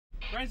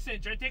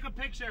Bryson, try to take a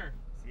picture.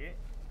 See it?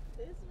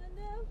 This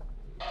window?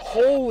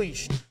 Holy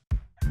sh!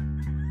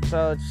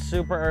 So it's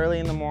super early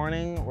in the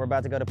morning. We're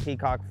about to go to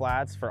Peacock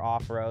Flats for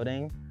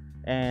off-roading.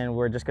 And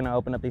we're just gonna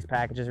open up these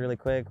packages really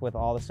quick with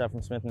all the stuff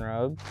from Smith &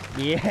 Rogue.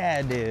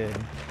 Yeah, dude.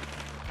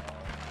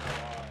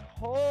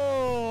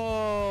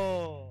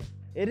 Oh,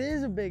 it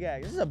is a big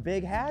axe. This is a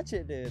big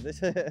hatchet, dude.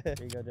 Here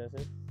you go,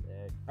 Joseph.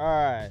 All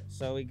right,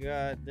 so we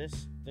got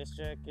this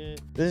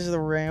jacket. This is the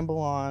Ramble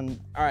On.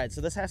 All right,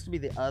 so this has to be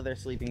the other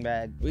sleeping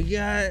bag. We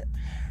got,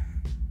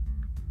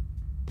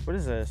 what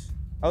is this?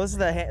 Oh, this is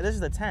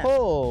the tent.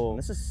 Oh,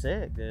 this is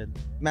sick, dude.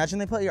 Imagine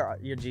they put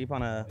your Jeep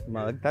on a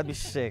mug. That'd be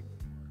sick.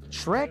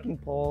 Trekking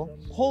pole.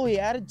 Holy,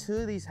 added 2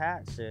 of these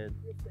hats, dude.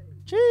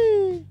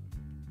 Gee.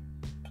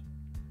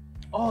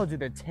 Oh, dude,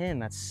 they're tin.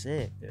 That's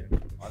sick,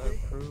 dude.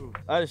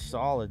 That is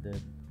solid,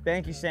 dude.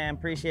 Thank you, Sam.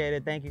 Appreciate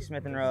it. Thank you,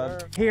 Smith &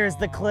 Rogue. Here's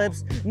the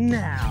clips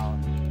now.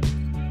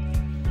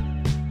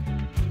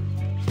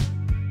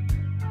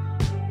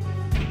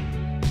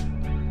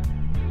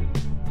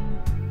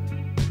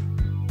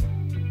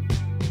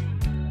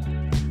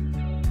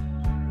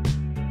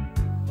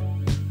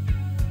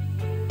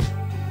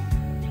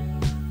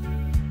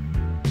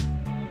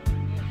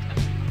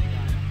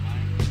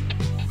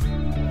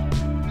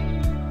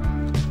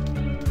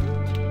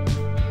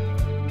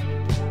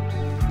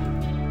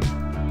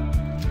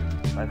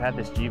 I've had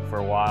this Jeep for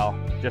a while.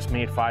 Just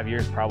made 5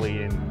 years,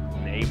 probably in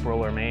April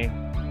or May.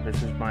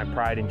 This is my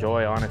pride and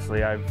joy,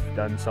 honestly. I've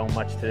done so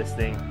much to this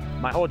thing.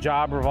 My whole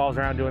job revolves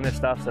around doing this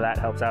stuff, so that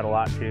helps out a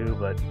lot too,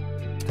 but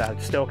to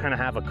still kind of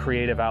have a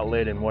creative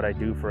outlet in what I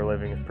do for a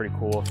living is pretty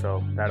cool,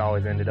 so that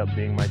always ended up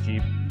being my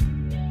Jeep.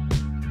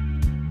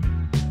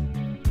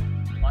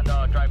 On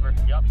the driver,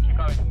 yep, keep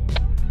going.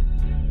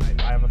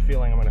 I have a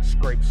feeling I'm gonna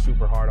scrape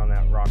super hard on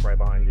that rock right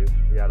behind you.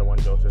 Yeah, the one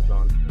Joseph's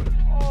on.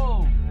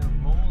 Oh, they're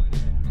rolling it.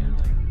 They're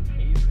like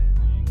pavement.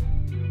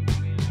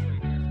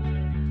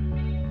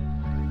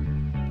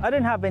 I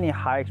didn't have any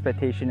high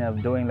expectation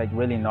of doing like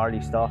really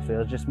gnarly stuff. It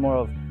was just more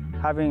of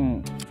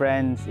having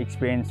friends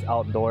experience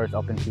outdoors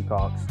up in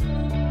Peacocks.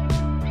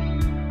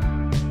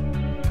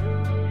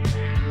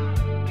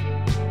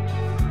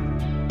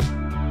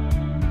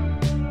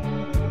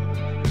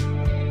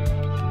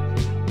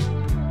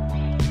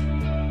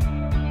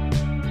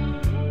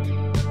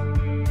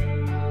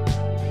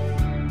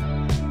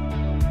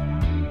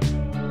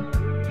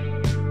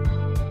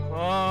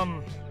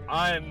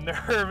 I'm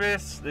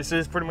nervous. This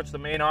is pretty much the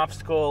main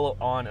obstacle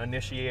on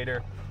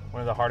Initiator,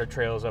 one of the harder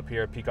trails up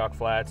here at Peacock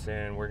Flats,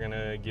 and we're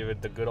gonna give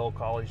it the good old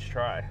college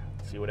try.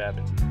 See what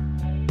happens.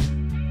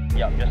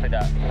 Yep, just like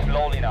that.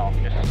 Slowly now,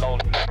 just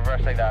slowly.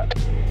 Reverse like that.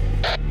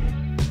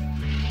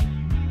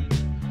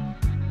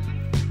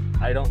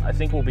 I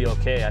think we'll be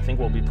okay. I think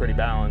we'll be pretty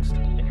balanced.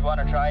 If you want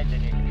to try it,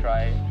 then you can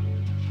try it.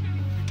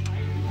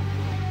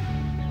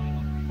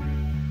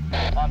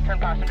 Turn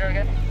passenger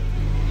again.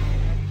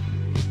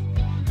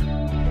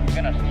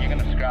 You're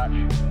gonna scratch.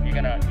 You're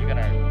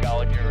gonna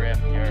gouge your rim,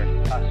 your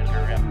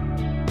passenger rim.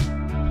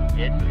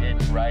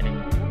 It's riding.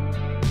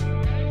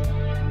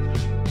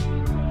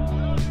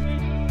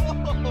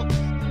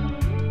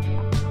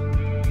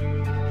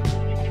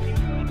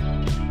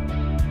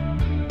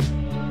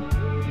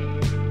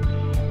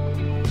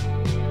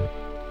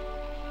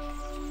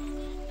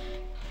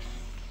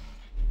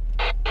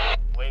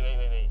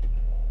 Wait.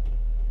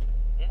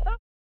 Is that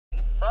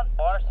front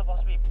bar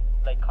supposed to be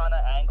like kind of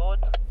angled?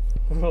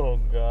 Oh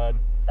God.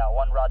 That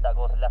one rod that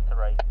goes left to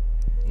right.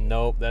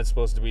 Nope, that's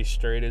supposed to be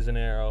straight as an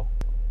arrow.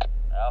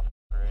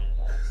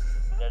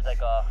 There's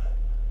like a,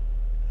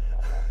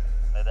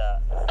 like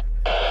that.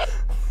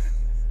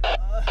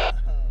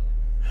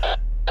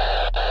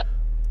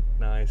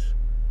 Nice.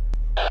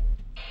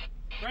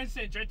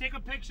 Bryson, try to take a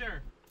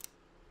picture.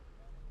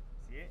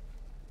 See it?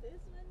 This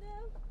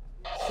window?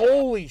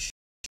 Holy sh!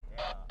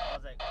 Yeah. I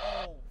was like,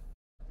 oh,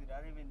 dude,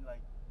 I didn't even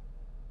like.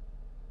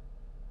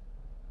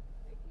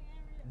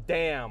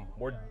 Damn,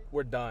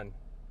 we're done.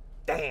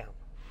 Damn.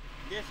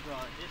 This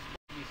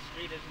be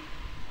straight as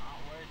not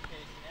worst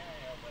case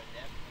scenario, but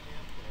definitely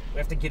up there. We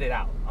have to get it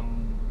out.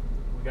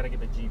 We gotta get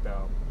the Jeep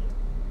out.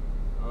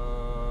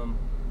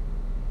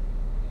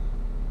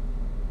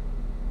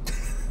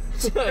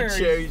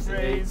 Cherry's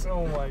face.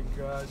 Oh my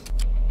God.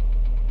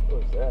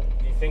 What was that?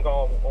 Do you think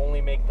I'll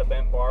only make the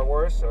bent bar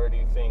worse, or do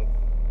you think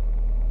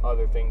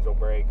other things will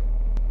break?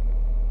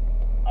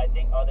 I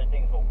think other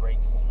things will break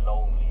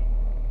slowly.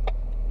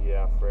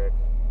 Yeah, frick.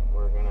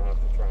 We're gonna have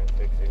to try and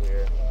fix it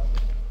here.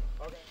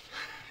 Okay.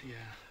 Yeah,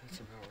 that's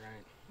about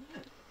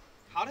right.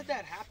 How did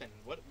that happen?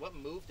 What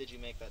move did you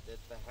make that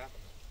happen?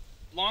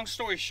 Long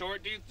story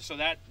short, dude, so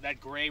that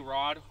gray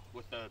rod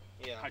with the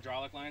Yeah.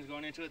 hydraulic lines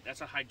going into it,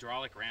 that's a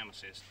hydraulic ram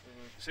assist.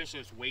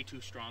 Essentially, it's way too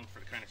strong for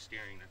the kind of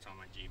steering that's on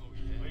my Jeep. Oh,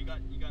 you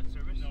got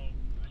service? No.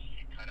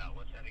 Cut out.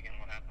 What's that again?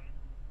 What happened?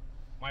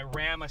 My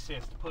ram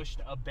assist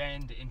pushed a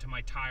bend into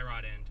my tie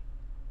rod end.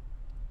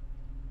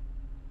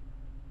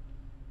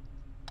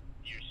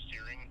 You're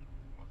steering?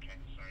 Okay,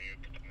 sorry, you're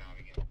cutting out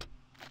again.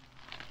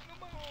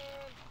 Come on!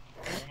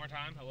 One more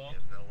time, hello?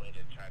 There's no way to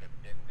to try to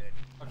bend it.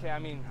 Okay, I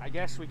mean, I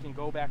guess we can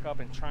go back up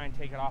and try and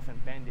take it off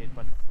and bend it,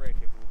 but frick,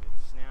 if it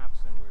snaps,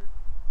 then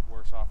we're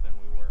worse off than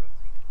we were.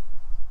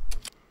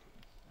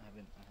 I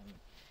haven't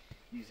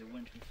used a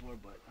winch before,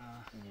 but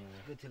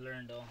good to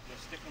learn though.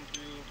 Just stick them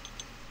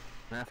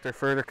through. After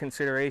further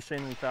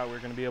consideration, we thought we were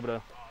going to be able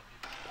to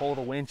pull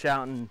the winch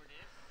out and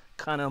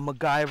kind of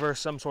MacGyver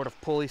some sort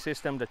of pulley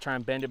system to try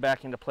and bend it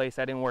back into place.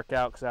 That didn't work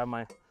out because I have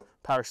my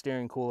power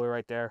steering cooler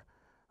right there.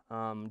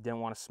 Didn't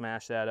want to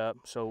smash that up.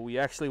 So we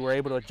actually were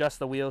able to adjust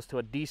the wheels to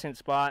a decent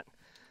spot.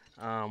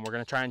 We're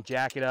going to try and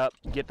jack it up,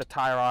 get the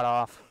tie rod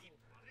off.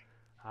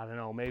 I don't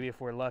know, maybe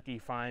if we're lucky,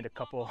 find a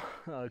couple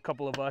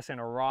of us in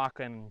a rock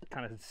and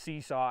kind of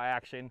seesaw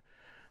action,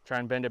 try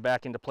and bend it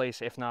back into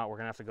place. If not, we're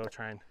going to have to go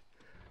try and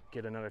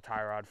get another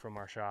tie rod from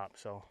our shop.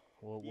 So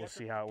we'll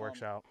see how it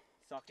works out.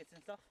 Sockets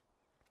and stuff?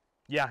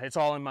 Yeah, it's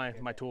all in my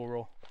tool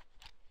roll.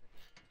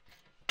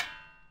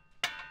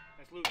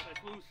 That's loose,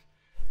 that's loose.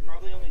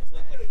 Probably only took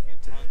like a few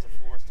tons of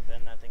force to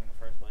bend that thing in the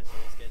first place, so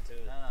let's get to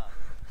it.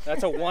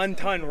 That's a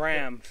 1-ton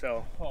ram,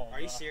 so.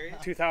 Are you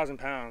serious? 2,000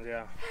 pounds,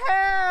 yeah.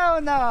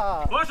 Hell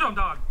no! Push them,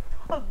 dog!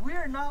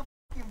 We're not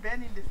fucking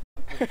bending this.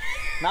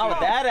 Not with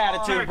that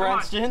attitude,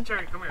 Brunston.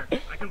 Cherry, come here.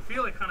 I can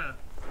feel it kind of.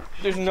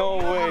 There's no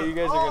way you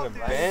guys are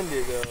gonna bend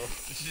it though.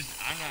 It's just,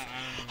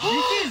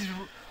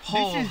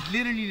 this is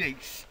literally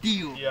like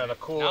steel. Yeah, the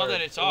cooler. Now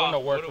that it's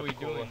off, what are we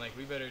doing? Like,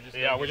 we better just.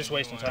 Yeah, we're just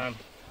wasting time.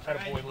 Try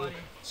to boy loop.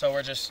 So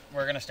we're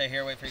gonna stay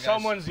here, wait for you guys.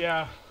 Someone's,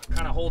 yeah,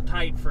 kind of hold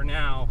tight for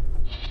now.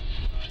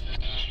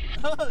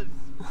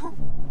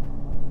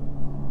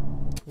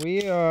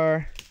 We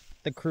are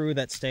the crew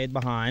that stayed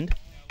behind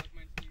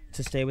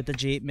to stay with the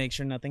Jeep, make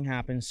sure nothing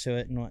happens to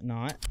it and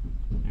whatnot.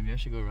 Maybe I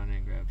should go run in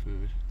and grab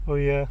food. Oh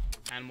yeah.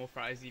 Animal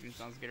fries even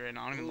sounds good right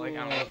now. I don't even like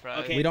animal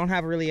fries. Okay. We don't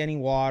have really any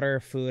water,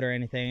 food, or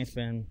anything. It's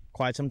been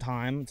quite some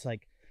time. It's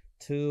like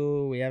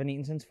 2, we haven't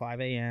eaten since 5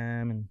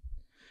 a.m. and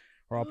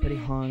we're all pretty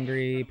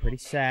hungry, pretty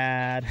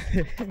sad.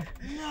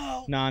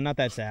 No! Nah, not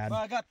that sad. Bro,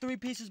 I got 3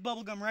 pieces of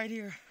bubble gum right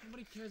here.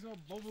 Nobody cares about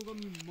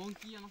bubblegum, you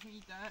monkey. I don't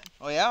eat that.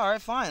 Oh yeah?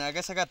 Alright, fine. I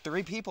guess I got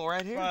 3 people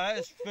right here. Bro, that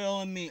is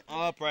filling me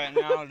up right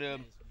now,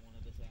 dude.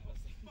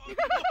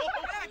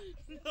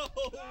 No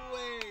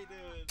way,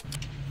 dude.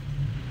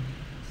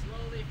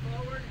 Slowly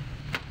forward.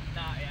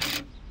 Nah, yeah.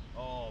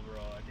 Oh,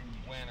 bro, I didn't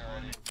win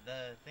already.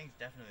 The thing's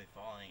definitely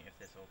falling if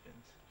this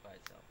opens by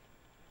itself.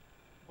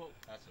 Whoa.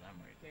 That's what I'm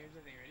worried about. Okay, here's the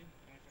thing. Ready? You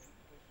wanna try to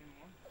push in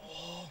more?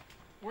 Oh.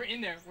 We're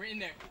in there. We're in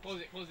there.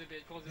 Close it,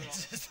 bitch. Close it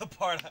This off. is the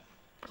part.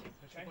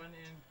 Okay.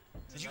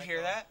 Did you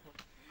hear that?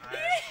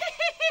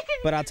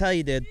 But I'll tell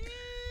you, dude,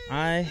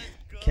 I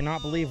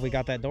cannot believe we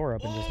got that door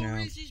open just now.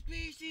 I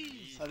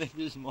think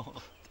there's more.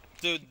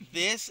 Dude,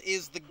 this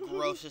is the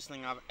grossest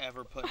thing I've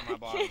ever put in my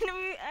body.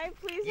 I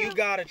please? You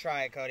gotta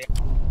try it, Cody.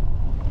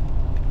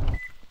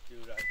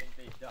 Dude, I think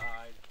they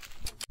died.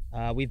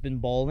 We've been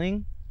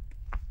bowling.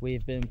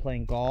 We've been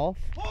playing golf.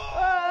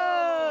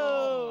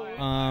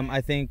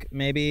 I think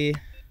maybe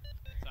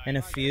in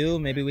a few,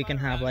 maybe we can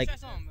have like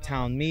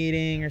town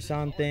meeting or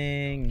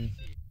something. And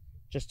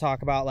just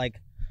talk about like,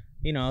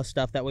 you know,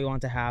 stuff that we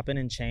want to happen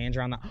and change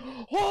around the.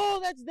 Oh,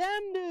 that's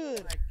them, dude!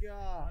 Oh my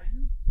God. Are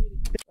you kidding?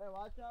 Hey,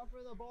 watch out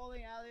for the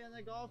bowling alley and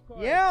the golf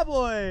course. Yeah,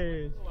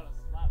 boys. What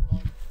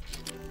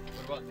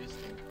about this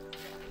thing?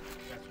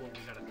 That's what we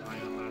gotta tie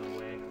up out of the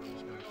way. I'm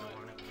just gonna go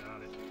on it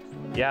without it.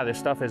 Yeah, this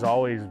stuff has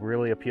always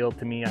really appealed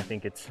to me. I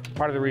think it's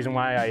part of the reason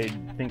why I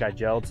think I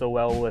gelled so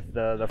well with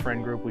the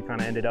friend group we kind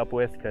of ended up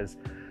with, because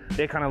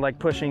they kind of like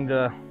pushing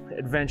the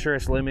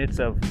adventurous limits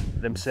of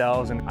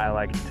themselves, and I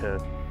like to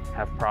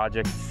have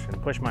projects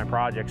and push my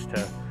projects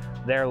to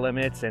their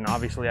limits, and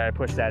obviously I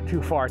pushed that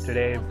too far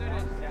today.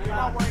 You're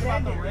not worried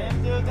about the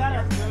rim, dude.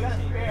 That's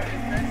spare.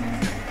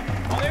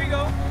 Oh, there you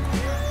go.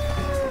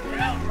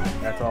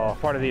 That's all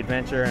part of the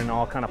adventure and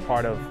all kind of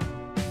part of,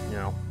 you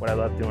know, what I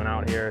love doing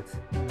out here. It's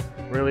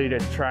really to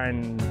try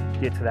and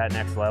get to that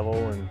next level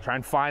and try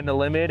and find the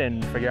limit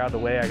and figure out the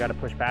way I got to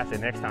push past it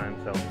next time.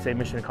 So say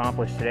mission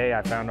accomplished today.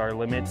 I found our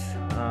limits.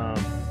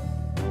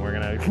 We're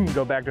gonna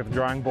go back to the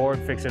drawing board,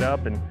 fix it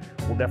up, and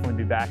we'll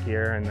definitely be back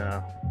here and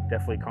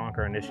definitely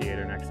conquer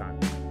Initiator next time.